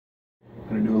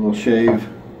Gonna do a little shave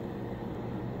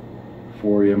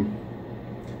for you.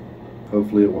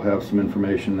 Hopefully it will have some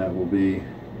information that will be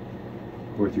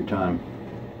worth your time.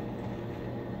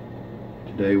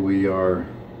 Today we are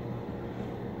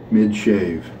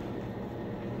mid-shave.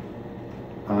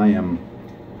 I am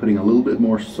putting a little bit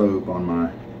more soap on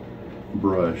my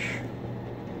brush.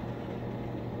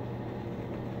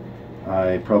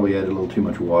 I probably added a little too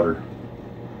much water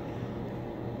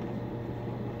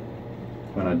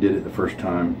when I did it the first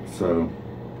time, so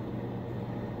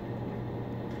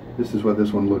this is what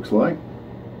this one looks like.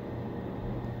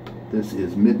 This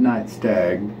is Midnight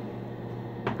Stag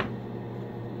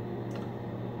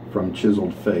from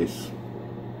Chiseled Face.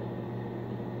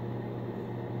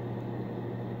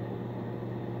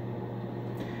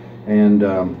 And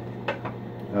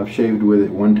I've shaved with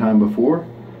it one time before.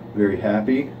 Very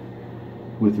happy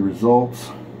with the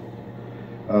results.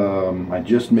 I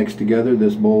just mixed together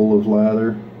this bowl of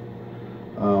lather,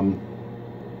 and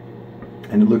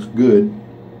it looks good.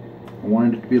 I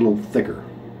wanted it to be a little thicker.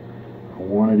 I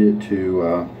wanted it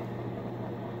to,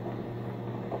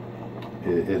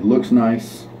 it looks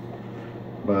nice,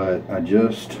 but I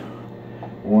just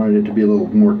wanted it to be a little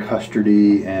more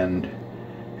custardy and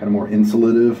kind of more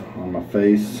insulative on my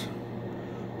face.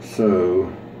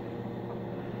 So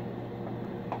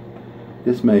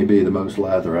this may be the most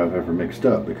lather I've ever mixed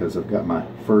up, because I've got my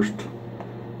first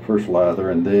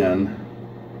lather and then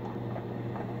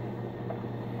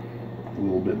a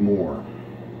little bit more.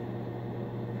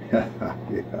 Yeah,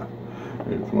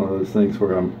 it's one of those things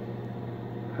where I'm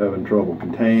having trouble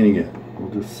containing it.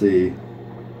 We'll just see.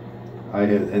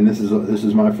 And this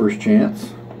is my first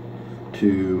chance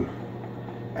to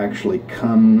actually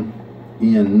come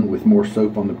in with more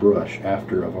soap on the brush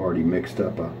after I've already mixed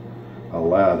up a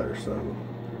lather, so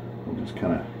we'll just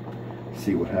kind of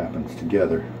see what happens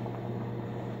together.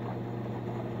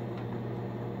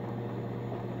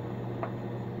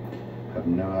 I have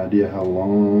no idea how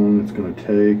long it's going to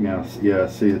take. Now, yeah,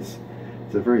 see, it's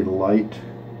a very light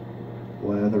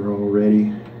lather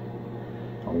already.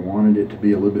 I wanted it to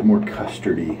be a little bit more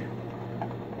custardy.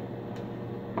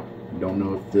 I don't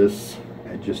know if this,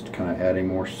 just kind of adding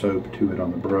more soap to it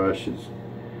on the brush, is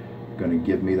going to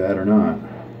give me that or not.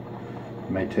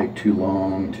 It may take too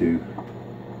long to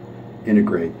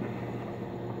integrate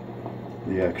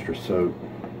the extra soap.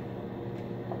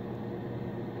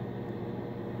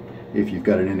 If you've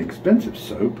got an inexpensive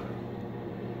soap,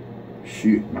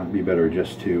 shoot, it might be better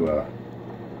just to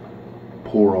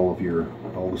pour all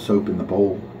the soap in the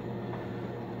bowl.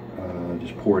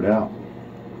 Just pour it out.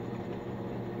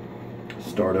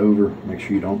 Start over. Make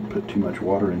sure you don't put too much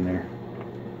water in there.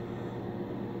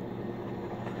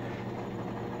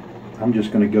 I'm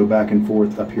just going to go back and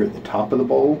forth up here at the top of the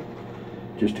bowl,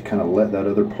 just to kind of let that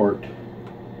other part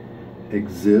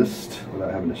exist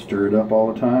without having to stir it up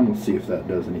all the time. We'll see if that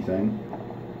does anything.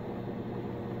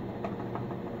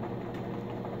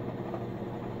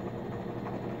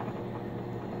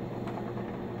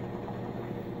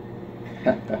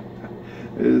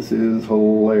 This is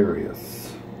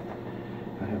hilarious.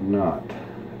 I have not,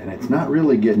 and it's not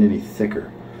really getting any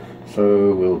thicker,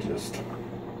 so we'll just,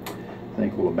 I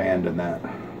think we'll abandon that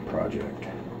project.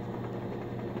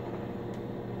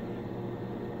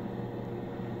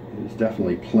 It's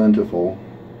definitely plentiful.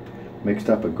 Mixed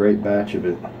up a great batch of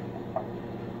it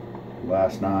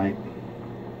last night,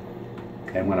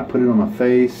 and when I put it on my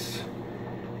face,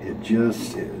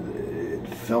 it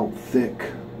felt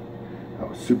thick. I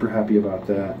was super happy about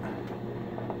that.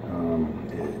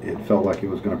 It felt like it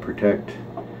was going to protect,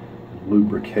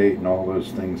 lubricate, and all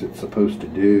those things it's supposed to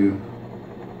do.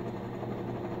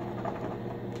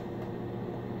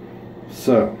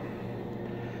 So,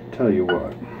 tell you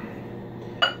what,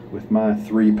 with my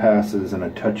 3 passes and a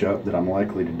touch-up that I'm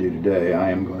likely to do today,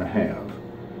 I am going to have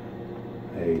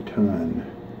a ton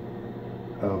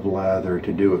of lather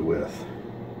to do it with.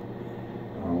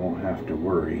 I won't have to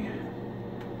worry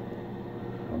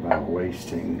about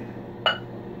wasting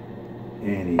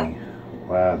any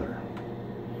lather.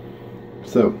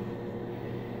 So,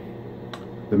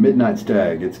 the Midnight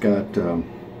Stag, it's got,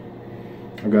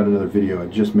 I've got another video I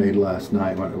just made last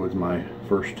night when it was my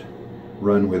first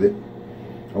run with it.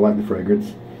 I like the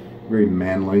fragrance, very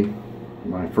manly.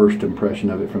 My first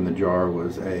impression of it from the jar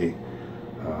was a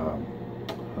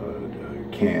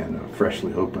can of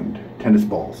freshly opened tennis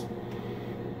balls.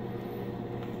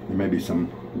 There may be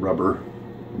some rubber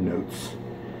notes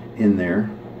in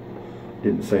there.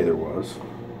 Didn't say there was,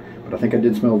 but I think I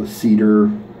did smell the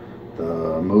cedar,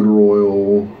 the motor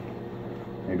oil,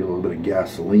 maybe a little bit of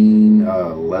gasoline,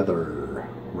 leather,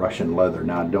 Russian leather.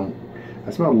 Now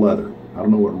I smelled leather. I don't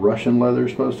know what Russian leather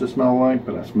is supposed to smell like,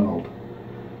 but I smelled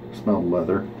Smelled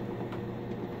leather.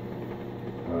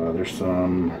 There's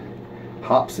some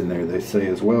hops in there, they say,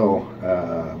 as well.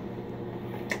 A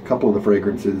couple of the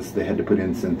fragrances, they had to put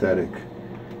in synthetic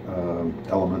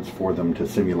elements for them to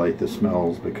simulate the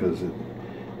smells, because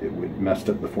it would messed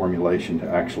up the formulation to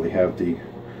actually have the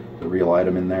real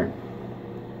item in there.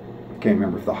 I can't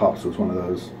remember if the hops was one of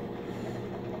those.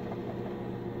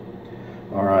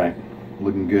 Alright,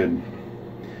 looking good.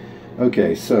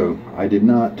 Okay, so I did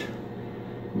not,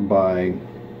 by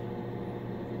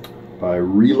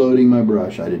reloading my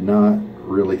brush, I did not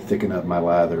really thicken up my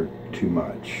lather too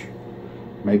much.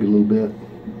 Maybe a little bit.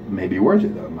 Maybe worth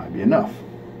it though. It might be enough.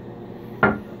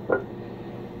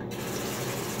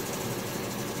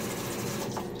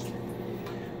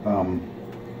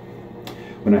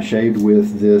 When I shaved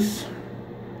with this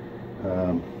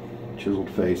chiseled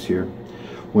face here,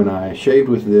 when I shaved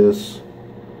with this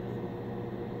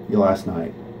last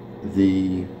night,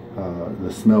 the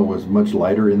smell was much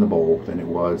lighter in the bowl than it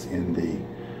was in the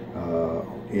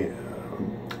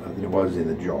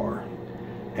jar,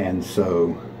 and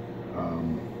so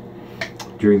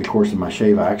during the course of my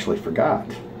shave, I actually forgot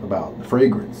about the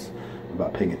fragrance,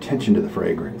 about paying attention to the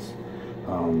fragrance,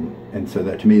 and so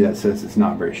that, to me, that says it's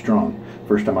not very strong.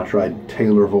 First time I tried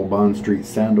Taylor Vauban Street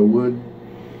Sandalwood,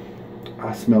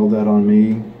 I smelled that on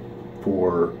me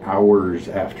for hours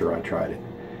after I tried it,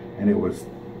 and it was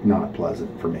not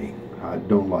pleasant for me. I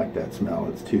don't like that smell.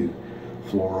 It's too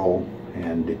floral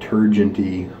and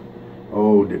detergent-y.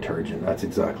 Oh, detergent. That's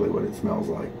exactly what it smells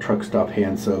like. Truck stop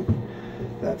hand soap.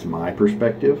 That's my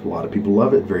perspective. A lot of people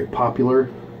love it. Very popular.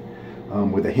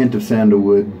 With a hint of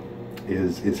sandalwood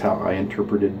is how I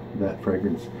interpreted that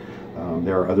fragrance.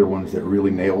 There are other ones that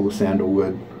really nail the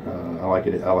sandalwood. I like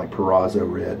it. I like Perazzo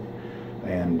Red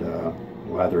and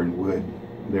Lather and Wood.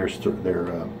 Their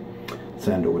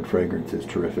sandalwood fragrance is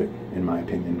terrific, in my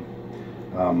opinion.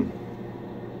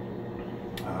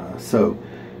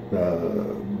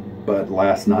 But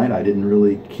last night I didn't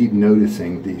really keep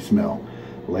noticing the smell.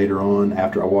 Later on,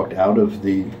 after I walked out of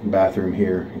the bathroom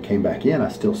here and came back in, I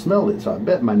still smelled it. So I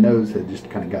bet my nose had just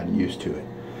kind of gotten used to it.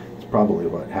 It's probably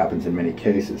what happens in many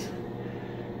cases.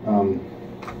 The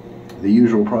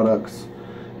usual products: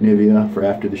 Nivea for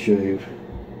after the shave,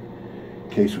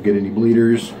 in case we get any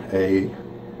bleeders, a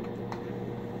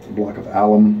block of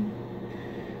alum,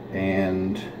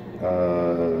 and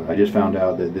I just found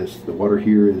out that the water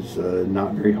here is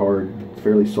not very hard, it's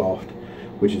fairly soft,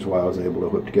 which is why I was able to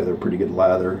whip together a pretty good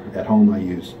lather. At home I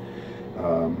use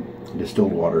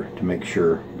distilled water to make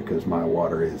sure, because my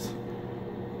water is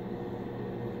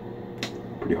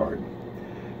pretty hard.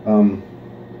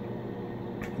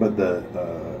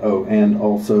 Oh, and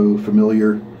also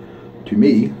familiar to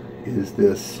me is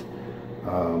this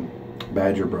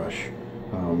Badger brush,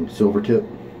 silver tip,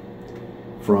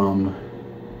 from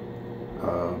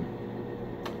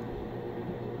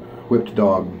Whipped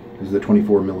Dog. This is the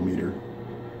 24mm.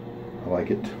 I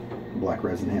like it. Black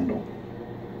resin handle.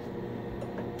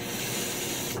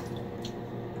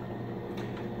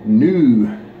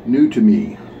 New to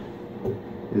me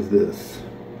is this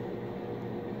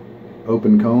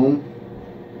open comb,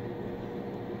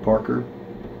 Parker.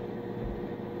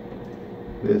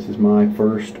 This is my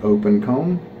first open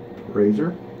comb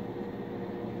razor,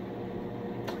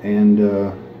 and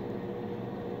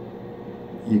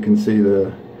you can see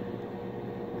it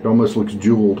almost looks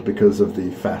jeweled because of the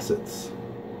facets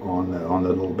on the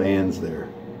little bands there.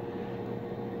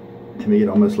 To me, it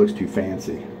almost looks too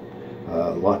fancy.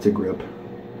 Lots of grip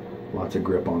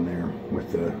on there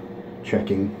with the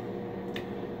checking.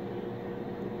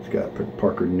 It's got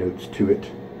Parker notes to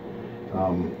it.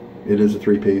 It is a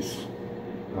three-piece.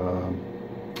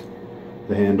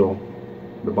 The handle,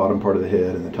 the bottom part of the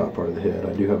head, and the top part of the head.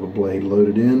 I do have a blade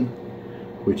loaded in,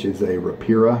 which is a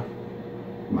Rapira.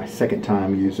 My second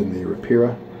time using the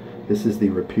Rapira. This is the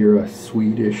Rapira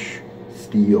Swedish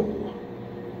steel.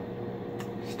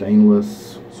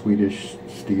 Stainless Swedish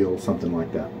steel, something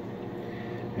like that.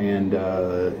 And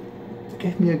it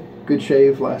gave me a good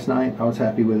shave last night. I was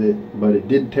happy with it, but it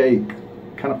did take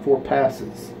kind of 4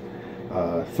 passes.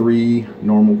 3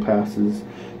 normal passes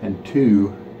and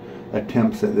 2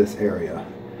 attempts at this area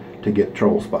to get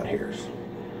trouble spot hairs.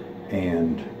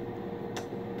 And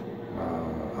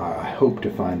I hope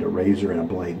to find a razor and a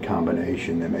blade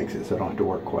combination that makes it so I don't have to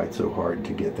work quite so hard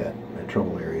to get that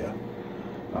trouble area.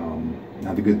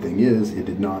 Now the good thing is it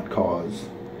did not cause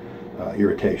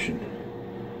irritation,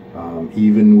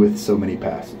 even with so many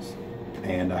passes.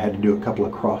 And I had to do a couple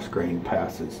of cross-grain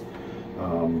passes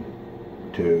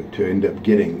to end up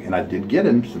getting, and I did get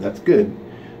him, so that's good.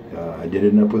 I did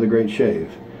end up with a great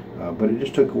shave, but it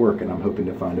just took work, and I'm hoping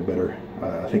to find a better,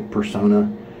 I think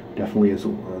Persona Definitely is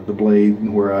the blade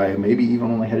where I maybe even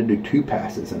only had to do 2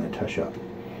 passes in a touch-up.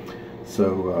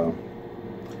 So,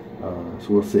 so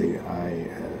we'll see. I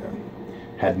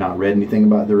had not read anything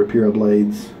about the Rapira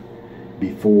blades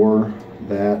before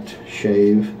that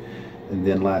shave, and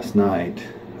then last night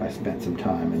I spent some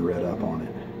time and read up on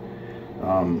it.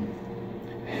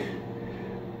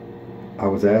 I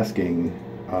was asking,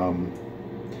 I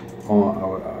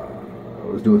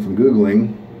was doing some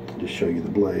Googling, just show you the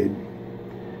blade,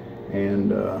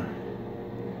 and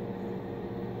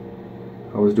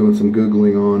I was doing some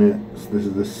Googling on it. So this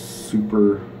is the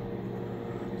super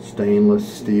stainless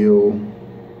steel.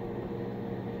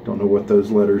 Don't know what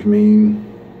those letters mean.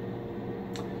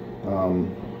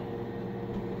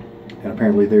 And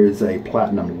apparently there is a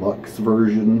Platinum Luxe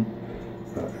version,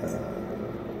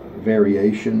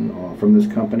 variation from this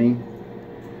company.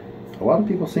 A lot of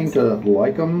people seem to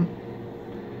like them,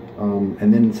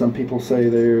 and then some people say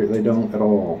they don't at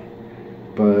all.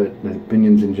 But the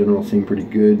opinions in general seem pretty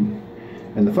good.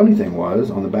 And the funny thing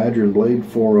was, on the Badger and Blade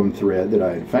forum thread that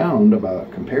I had found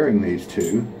about comparing these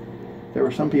two, there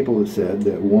were some people that said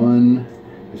that one,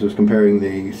 this was comparing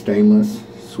the stainless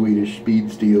Swedish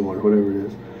speed steel or whatever it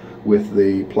is with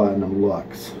the Platinum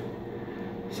Luxe.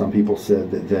 Some people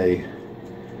said that they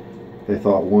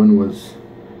thought one was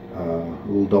a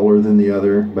little duller than the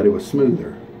other, but it was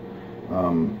smoother,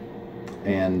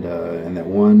 and that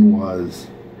one was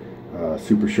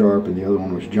super sharp and the other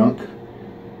one was junk.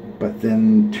 But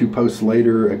then 2 posts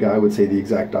later, a guy would say the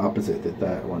exact opposite,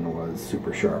 that one was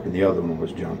super sharp and the other one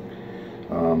was junk.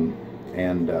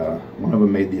 And one of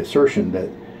them made the assertion that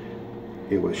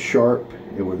it was sharp,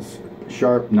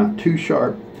 not too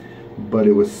sharp, but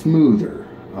it was smoother.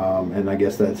 And I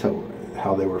guess that's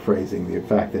how they were phrasing the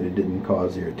fact that it didn't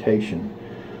cause irritation.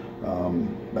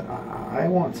 But I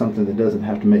want something that doesn't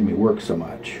have to make me work so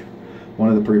much. One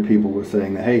of the people was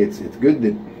saying that, hey, it's good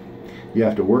that you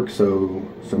have to work so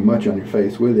much on your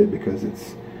face with it, because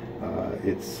it's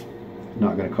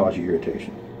not going to cause you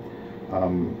irritation.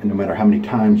 And no matter how many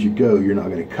times you go, you're not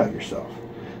going to cut yourself.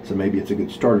 So maybe it's a good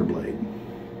starter blade.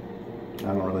 I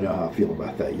don't really know how I feel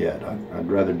about that yet. I'd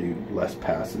rather do less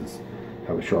passes,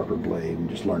 have a sharper blade, and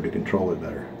just learn to control it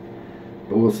better.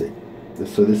 But we'll see.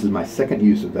 So this is my second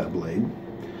use of that blade.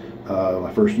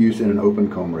 My first use in an open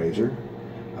comb razor.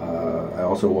 I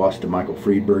also watched a Michael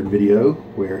Friedberg video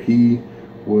where he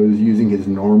was using his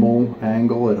normal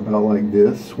angle at about like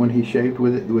this when he shaved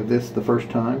with this the first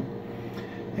time,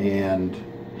 and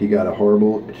he got a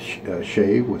horrible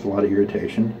shave with a lot of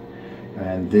irritation.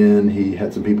 And then he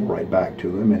had some people write back to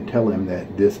him and tell him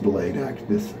that this blade,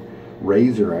 this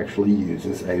razor actually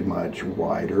uses a much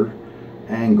wider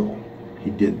angle.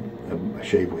 He did a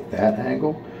shave with that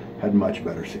angle, had much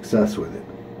better success with it.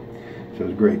 So it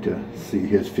was great to see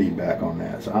his feedback on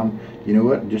that. So you know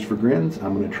what, just for grins,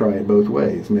 I'm going to try it both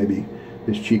ways. Maybe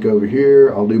this cheek over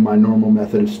here, I'll do my normal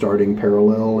method of starting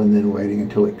parallel and then waiting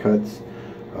until it cuts.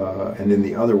 And then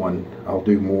the other one, I'll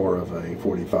do more of a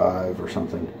 45 or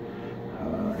something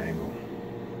angle.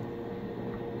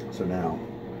 So now,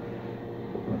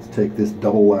 let's take this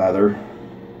double lather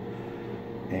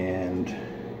and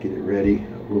get it ready.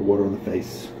 A little water on the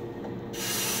face.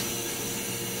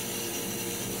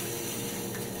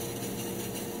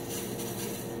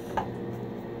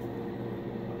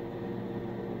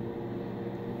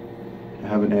 I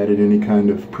haven't added any kind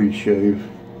of pre-shave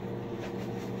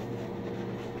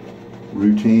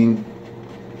routine.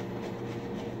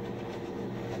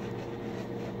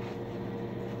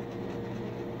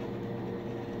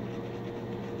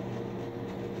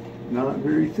 Not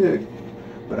very thick,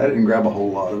 but I didn't grab a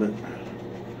whole lot of it.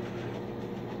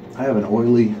 I have an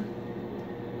oily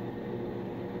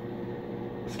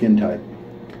skin type,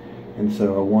 and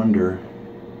so I wonder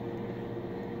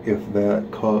if that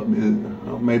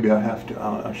maybe I have to.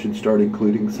 I should start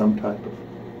including some type of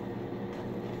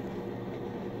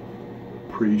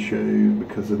pre-shave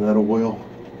because of that oil.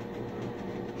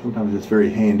 Sometimes it's very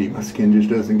handy. My skin just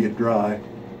doesn't get dry.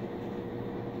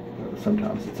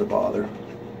 Sometimes it's a bother.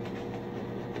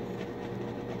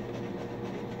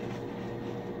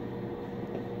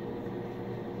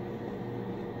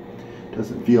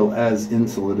 Doesn't feel as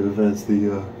insulative as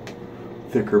the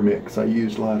thicker mix I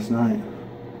used last night.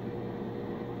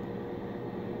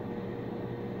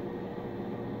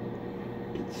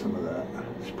 Get some of that,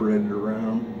 spread it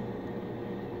around,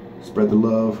 spread the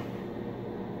love.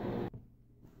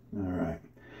 Alright,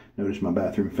 notice my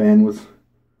bathroom fan was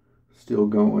still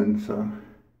going, so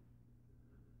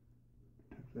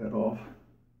take that off.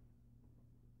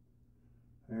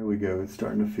 There we go, it's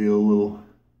starting to feel a little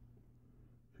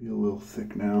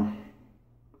thick now.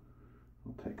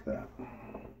 I'll take that.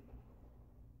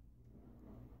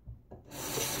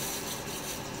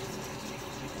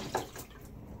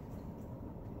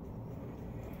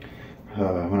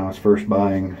 was first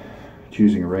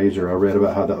choosing a razor, I read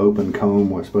about how the open comb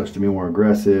was supposed to be more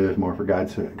aggressive, more for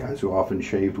guys who often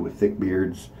shaved with thick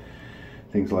beards,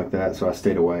 things like that. So I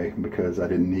stayed away because I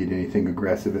didn't need anything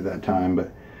aggressive at that time.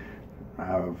 But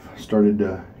I've started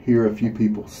to hear a few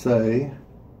people say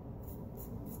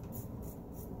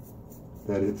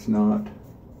that it's not.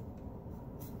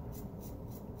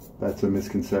 That's a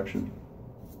misconception.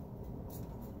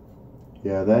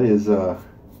 Yeah, that is a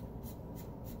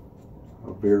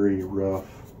very rough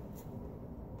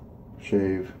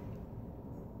shave.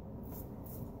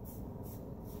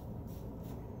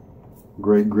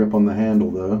 Great grip on the handle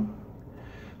though.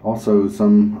 Also,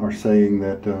 some are saying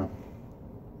that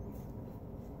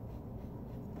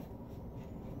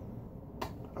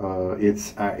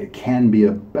it can be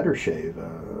a better shave,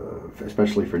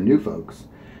 especially for new folks,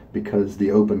 because the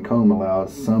open comb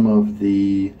allows some of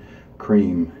the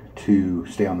cream to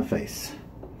stay on the face.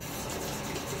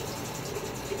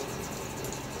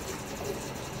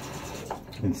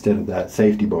 Instead of that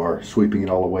safety bar sweeping it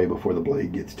all away before the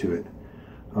blade gets to it.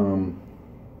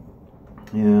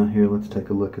 Yeah, here, let's take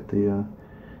a look at the,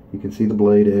 you can see the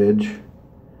blade edge,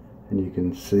 and you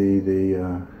can see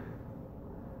the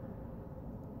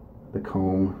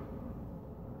comb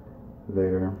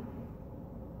there.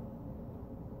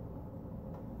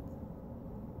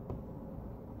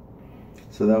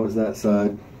 So that was that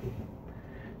side.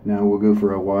 Now we'll go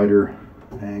for a wider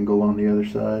angle on the other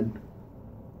side.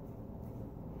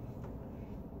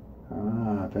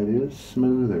 Ah, that is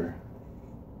smoother.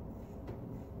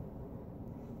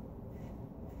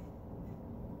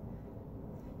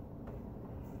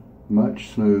 Much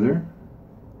smoother.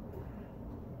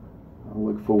 I'll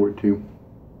look forward to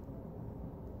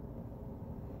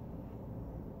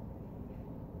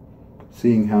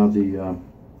seeing how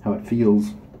it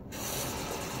feels.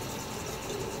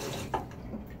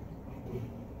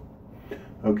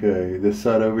 Okay, this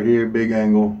side over here, big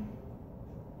angle.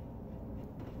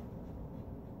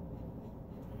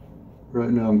 Right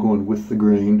now I'm going with the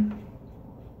grain.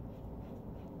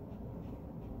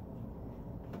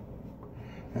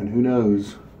 And who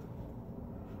knows,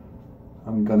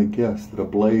 I'm gonna guess that a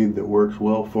blade that works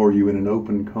well for you in an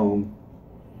open comb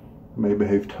may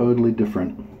behave totally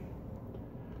different.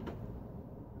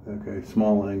 Okay,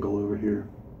 small angle over here.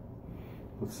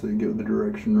 Let's see, get the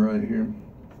direction right here.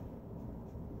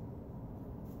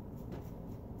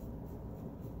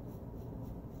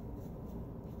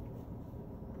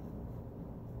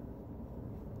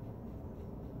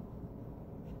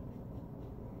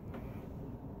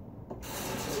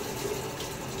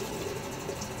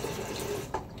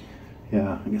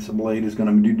 Yeah, I guess a blade is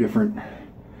going to do different,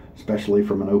 especially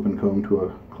from an open comb to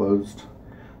a closed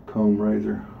comb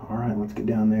razor. All right, let's get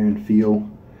down there and feel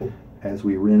as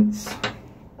we rinse.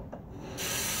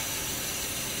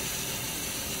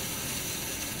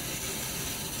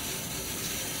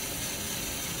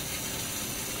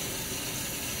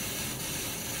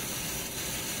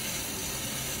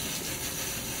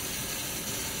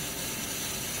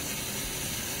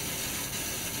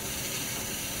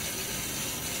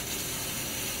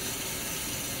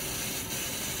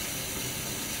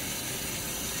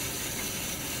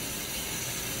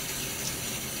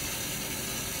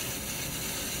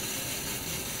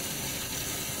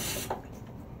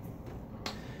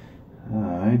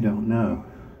 I don't know.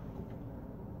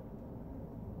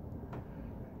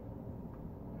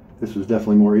 This was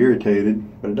definitely more irritated,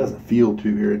 but it doesn't feel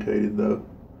too irritated though.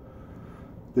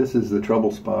 This is the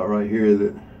trouble spot right here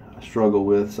that I struggle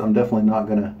with, so I'm definitely not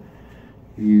going to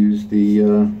use the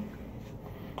I'm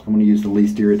going to use the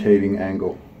least irritating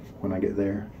angle when I get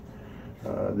there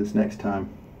this next time.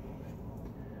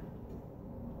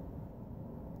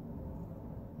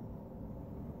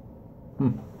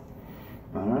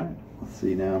 Alright, let's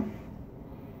see now.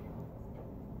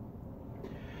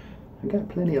 I got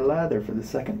plenty of lather for the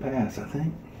second pass, I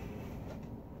think.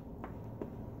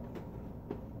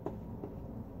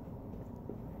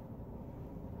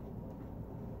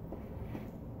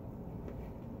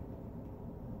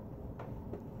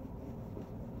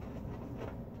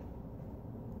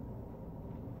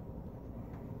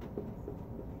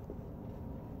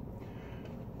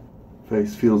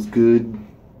 Face feels good.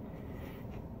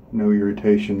 No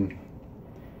irritation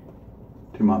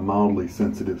to my mildly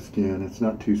sensitive skin. It's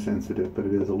not too sensitive, but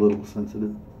it is a little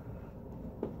sensitive.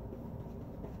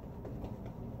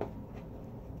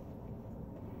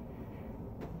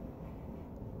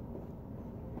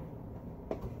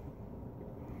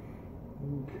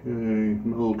 Okay, a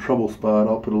little trouble spot.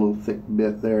 I'll put a little thick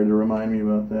bit there to remind me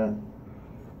about that.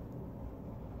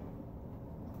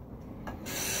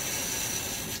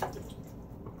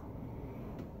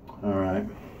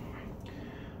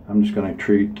 I'm just going to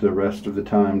treat the rest of the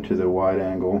time to the wide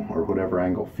angle, or whatever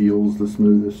angle feels the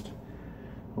smoothest.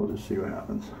 We'll just see what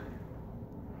happens.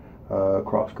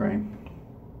 Cross grain.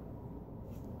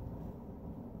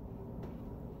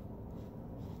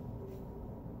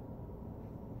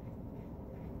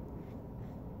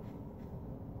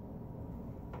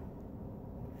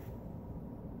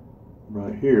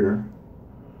 Right here,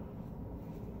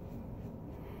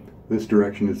 this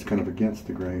direction is kind of against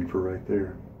the grain for right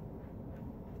there.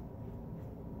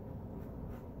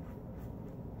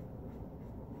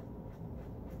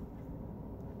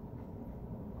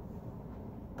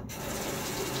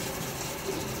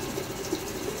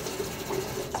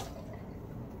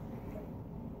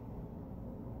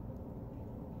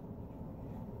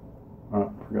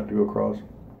 Oh, forgot to go across.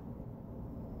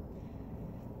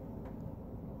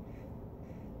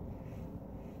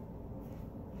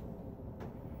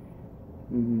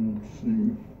 Let's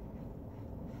see.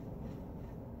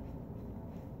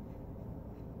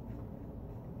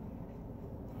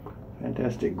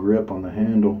 Fantastic grip on the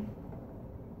handle.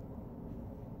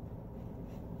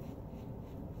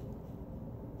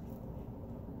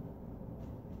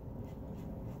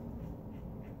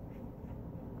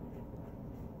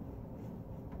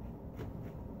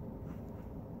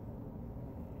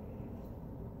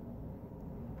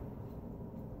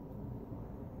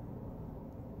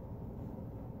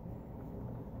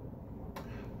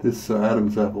 This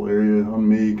Adam's apple area on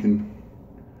me can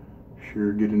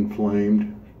sure get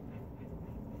inflamed.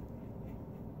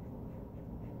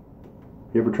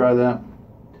 You ever try that?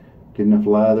 Get enough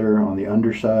lather on the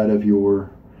underside of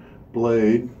your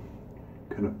blade,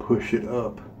 kind of push it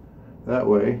up that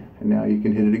way, and now you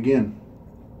can hit it again.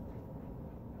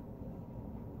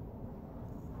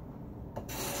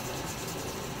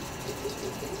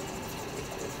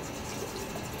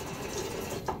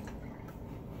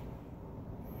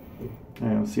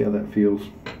 Alright, let's see how that feels.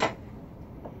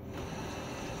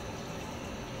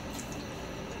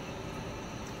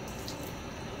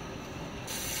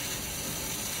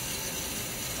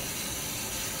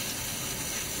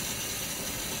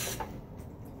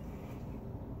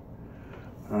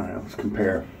 Alright, let's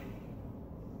compare.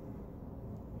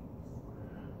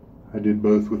 I did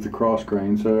both with the cross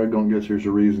grain, so I don't guess there's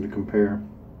a reason to compare.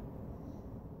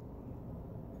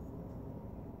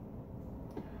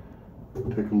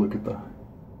 Take a look at the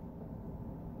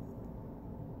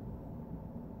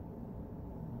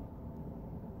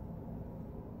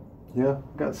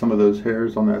got some of those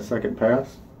hairs on that second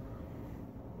pass.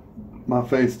 My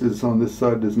face on this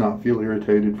side does not feel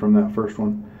irritated from that first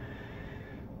one,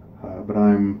 but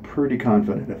I'm pretty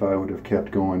confident if I would have kept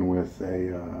going with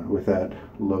that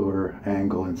lower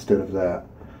angle instead of that,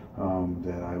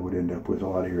 that I would end up with a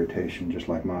lot of irritation, just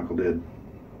like Michael did.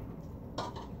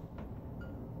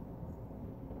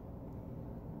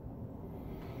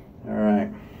 All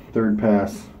right, third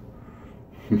pass.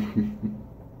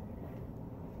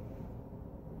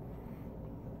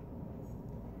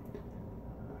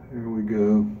 Here we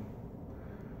go.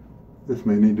 This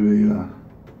may need to be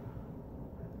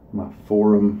my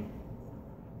forum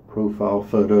profile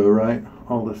photo, right?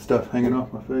 All this stuff hanging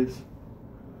off my face.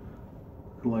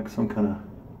 Looking like some kind of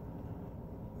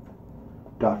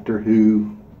Doctor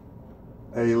Who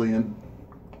alien,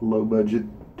 low budget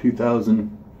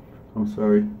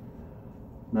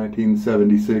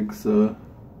 1976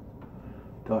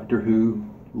 Doctor Who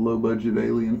low budget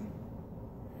alien.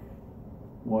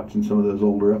 Watching some of those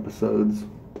older episodes,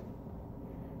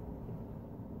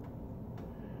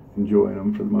 enjoying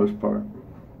them for the most part.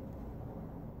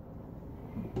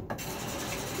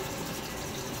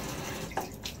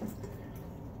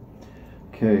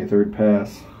 Okay, third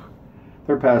pass.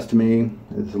 Third pass to me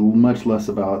is much less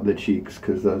about the cheeks,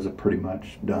 because those are pretty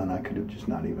much done. I could have just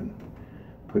not even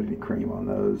put any cream on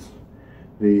those.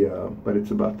 But it's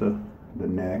about the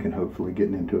neck and hopefully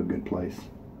getting into a good place.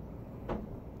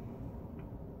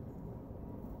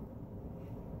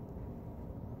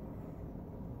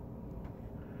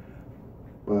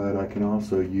 But I can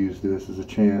also use this as a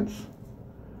chance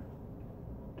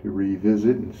to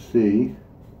revisit and see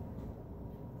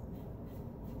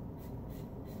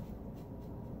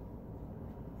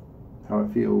how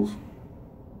it feels.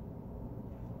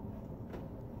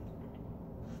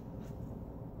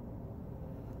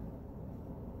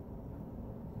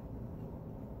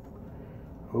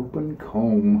 Open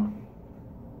comb.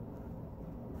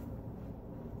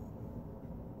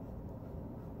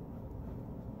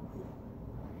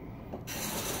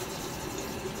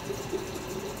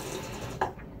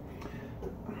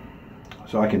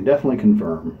 So I can definitely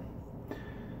confirm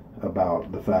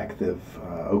about the fact that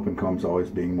open combs always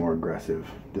being more aggressive.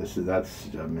 That's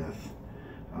a myth.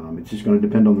 It's just going to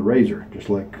depend on the razor, just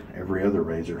like every other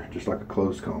razor, just like a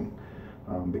closed comb.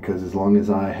 Because as long as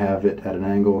I have it at an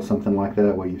angle, something like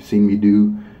that, what you've seen me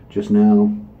do just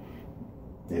now,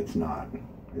 it's not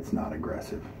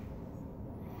aggressive.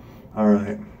 All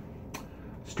right,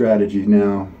 strategies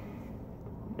now.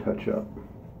 Touch up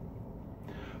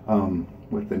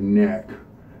with the neck.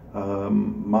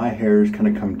 My hairs kind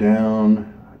of come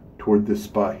down toward this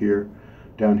spot here.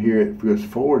 Down here it goes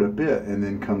forward a bit and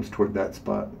then comes toward that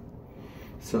spot.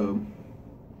 So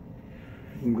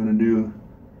I'm going to do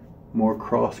more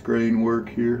cross grain work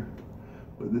here,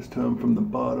 but this time from the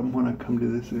bottom. When I come to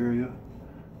this area,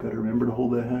 got to remember to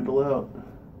hold that handle out.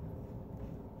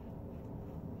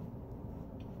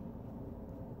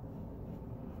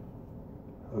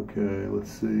 Okay,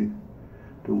 let's see.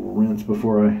 Do a little rinse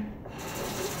before I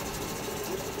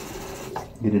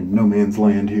get into no man's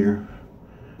land here,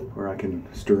 where I can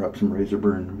stir up some razor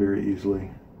burn very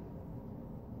easily.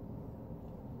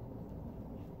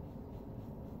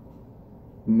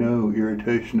 No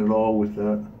irritation at all with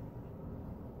that.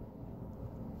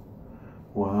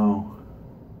 Wow.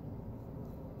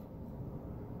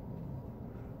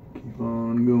 Keep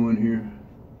on going here.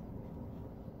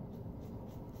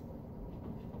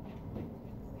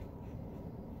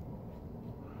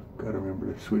 Gotta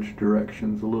remember to switch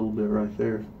directions a little bit right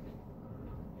there.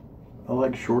 I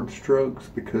like short strokes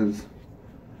because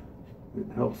it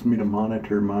helps me to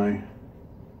monitor my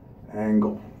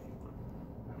angle.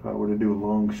 If I were to do a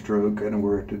long stroke, I know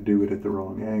where to do it at the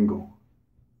wrong angle.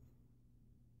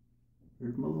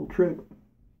 Here's my little trick.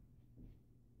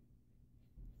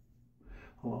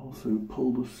 I'll also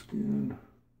pull the skin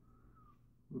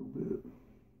a little bit.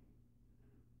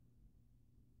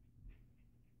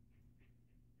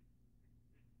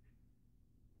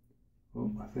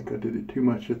 Oh, I think I did it too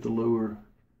much at the lower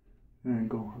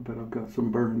angle. I bet I've got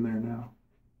some burn there now.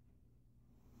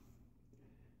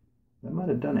 That might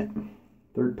have done it.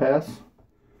 Third pass.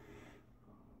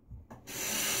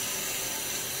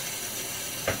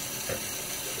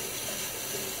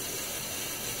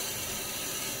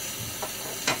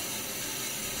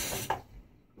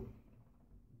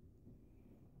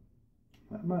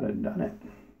 That might have done it.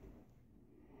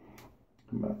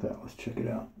 How about that? Let's check it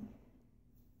out.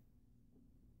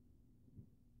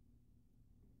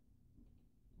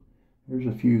 There's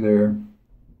a few there.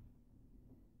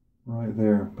 Right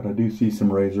there, but I do see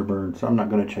some razor burn, so I'm not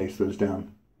going to chase those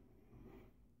down.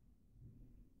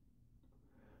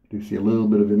 Do see a little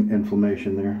bit of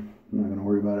inflammation there. I'm not going to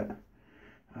worry about it.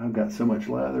 I've got so much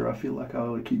lather, I feel like I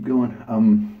ought to keep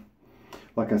going.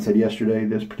 Like I said yesterday,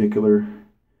 this particular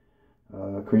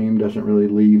cream doesn't really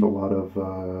leave a lot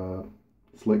of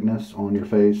slickness on your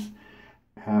face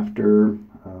after,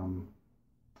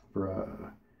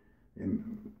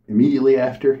 immediately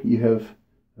after you have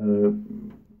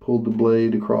pulled the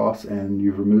blade across and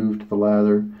you've removed the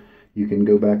lather. You can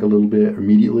go back a little bit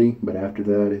immediately, but after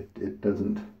that it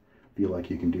doesn't feel like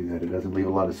you can do that. It doesn't leave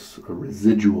a lot of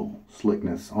residual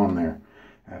slickness on there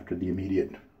after the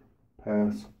immediate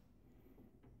pass.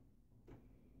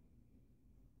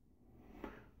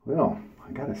 Well,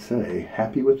 I gotta say,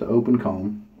 happy with the open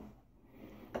comb.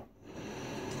 Do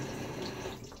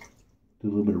a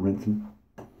little bit of rinsing.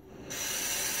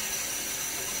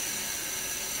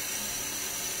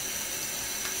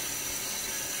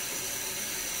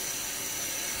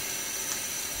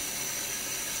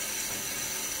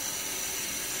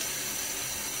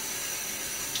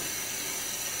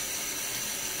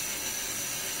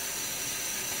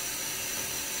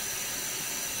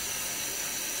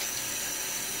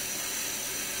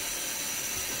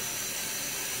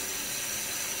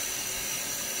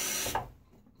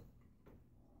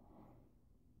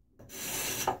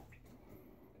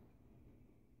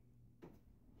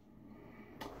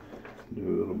 Do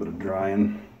a little bit of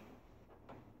drying.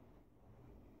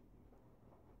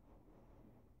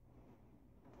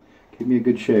 Give me a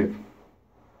good shave.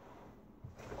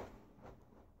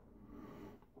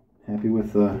 Happy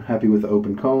with the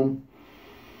open comb.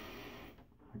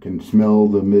 I can smell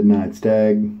the midnight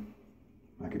stag.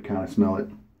 I could kind of smell it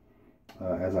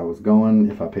as I was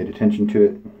going if I paid attention to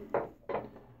it.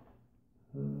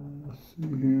 Let's see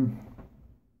here.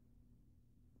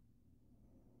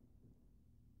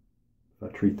 If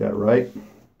I treat that right,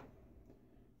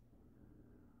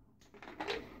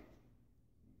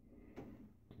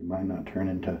 you might not turn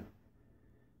into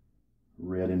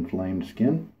red inflamed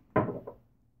skin.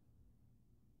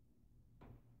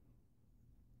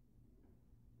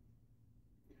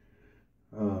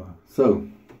 So,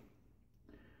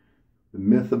 the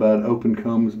myth about open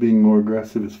combs being more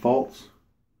aggressive is false.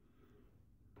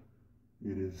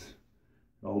 It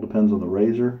all depends on the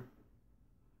razor.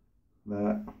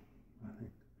 that.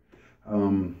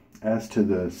 As to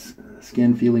the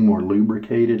skin feeling more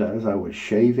lubricated as I was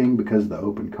shaving because of the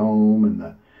open comb and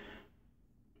the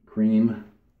cream,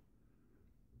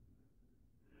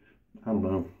 I don't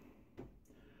know.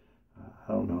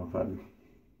 I don't know if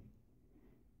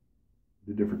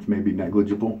the difference may be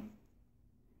negligible.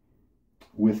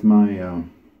 With my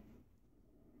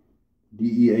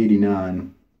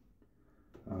DE89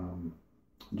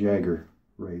 Jagger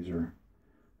razor,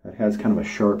 that has kind of a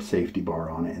sharp safety bar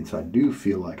on it, and so I do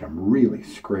feel like I'm really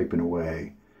scraping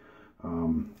away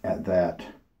at that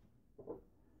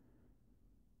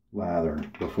lather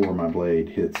before my blade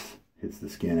hits the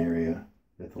skin area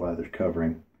that the lather's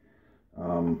covering,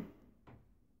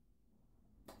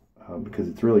 because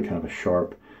it's really kind of a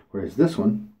sharp, whereas this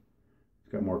one,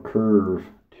 it's got more curve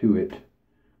to it.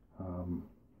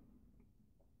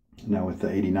 Now with the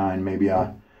 89, maybe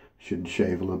I should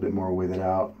shave a little bit more with it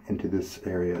out into this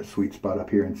area, sweet spot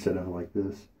up here, instead of like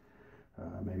this.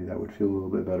 Maybe that would feel a little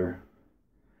bit better.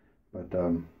 But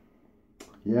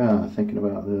yeah, thinking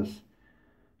about this,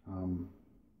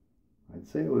 I'd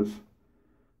say it was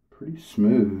pretty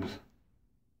smooth, as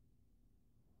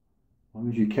long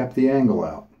as you kept the angle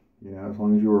out. You know, as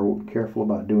long as you were careful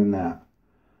about doing that,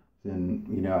 then,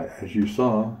 you know, as you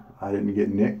saw, I didn't get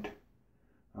nicked.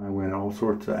 I went all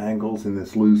sorts of angles in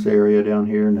this loose area down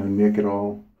here, no nick at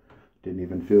all. Didn't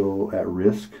even feel at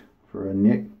risk for a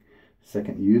nick.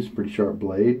 Second use, pretty sharp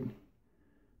blade.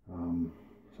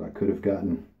 So I could have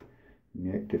gotten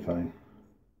nicked if I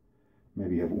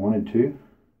maybe have wanted to.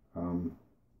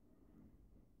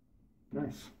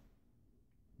 Nice.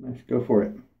 Nice, go for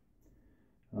it.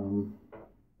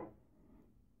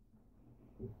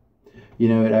 You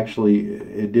know,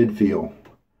 it did feel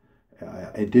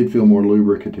more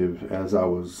lubricative as I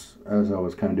was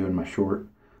kind of doing my short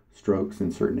strokes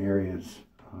in certain areas.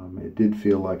 It did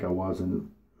feel like I wasn't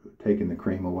taking the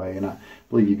cream away, and I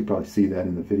believe you could probably see that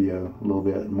in the video. A little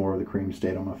bit more of the cream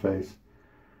stayed on my face.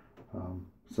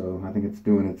 So I think it's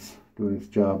doing its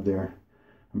job there.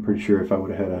 I'm pretty sure if I would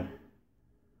have had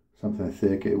something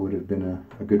thick, it would have been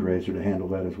a good razor to handle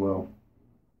that as well.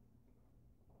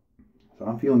 So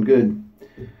I'm feeling good.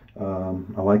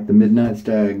 I like the Midnight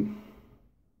Stag.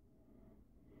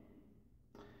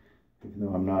 Even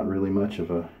though I'm not really much of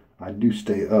a, I do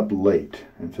stay up late,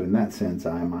 and so in that sense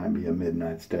I might be a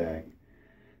Midnight Stag,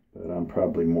 but I'm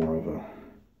probably more of a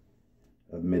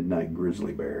midnight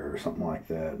grizzly bear or something like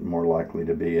that. More likely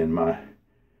to be in my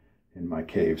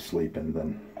cave sleeping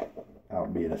than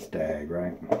out being a stag,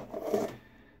 right?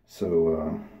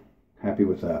 So happy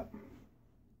with that.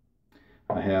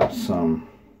 I have some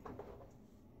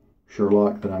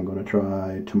Sherlock that I'm going to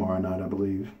try tomorrow night, I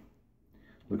believe.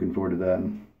 Looking forward to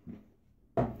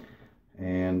that.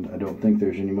 And I don't think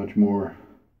there's any much more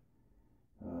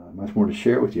to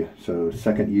share with you. So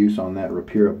second use on that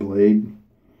Rapira blade.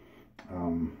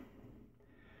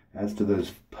 As to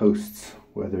those posts,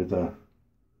 whether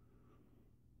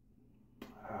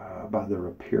about the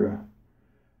Rapira,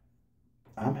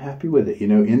 I'm happy with it. You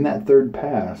know, in that third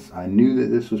pass, I knew that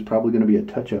this was probably going to be a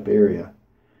touch-up area,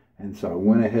 and so I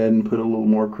went ahead and put a little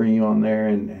more cream on there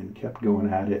and kept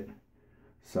going at it.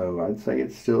 So I'd say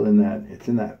it's still in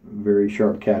that very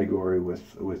sharp category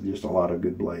with just a lot of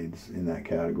good blades in that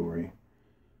category.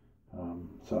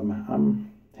 So I'm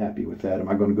happy with that. Am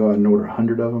I going to go out and order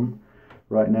 100 of them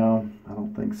right now? I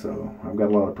don't think so. I've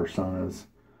got a lot of personas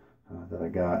that I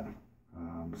got,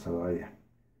 so I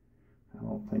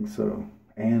don't think so.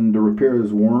 And the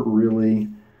Rapiras weren't really,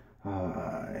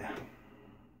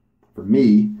 for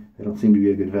me, they don't seem to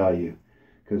be a good value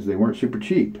because they weren't super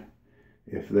cheap.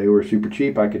 If they were super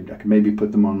cheap, I could maybe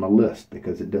put them on my list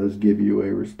because it does give you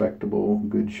a respectable,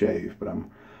 good shave. But I'm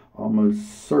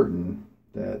almost certain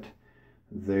that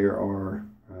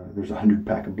there's a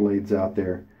 100-pack of blades out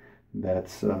there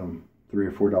that's $3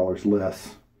 or $4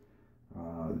 less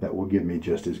that will give me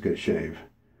just as good shave.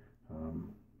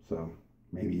 So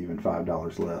maybe even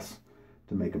 $5 less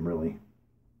to make them really,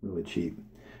 really cheap.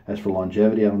 As for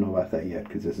longevity, I don't know about that yet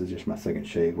because this is just my second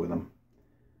shave with them.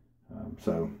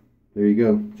 So there you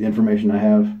go. It's the information I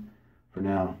have for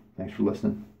now. Thanks for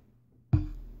listening.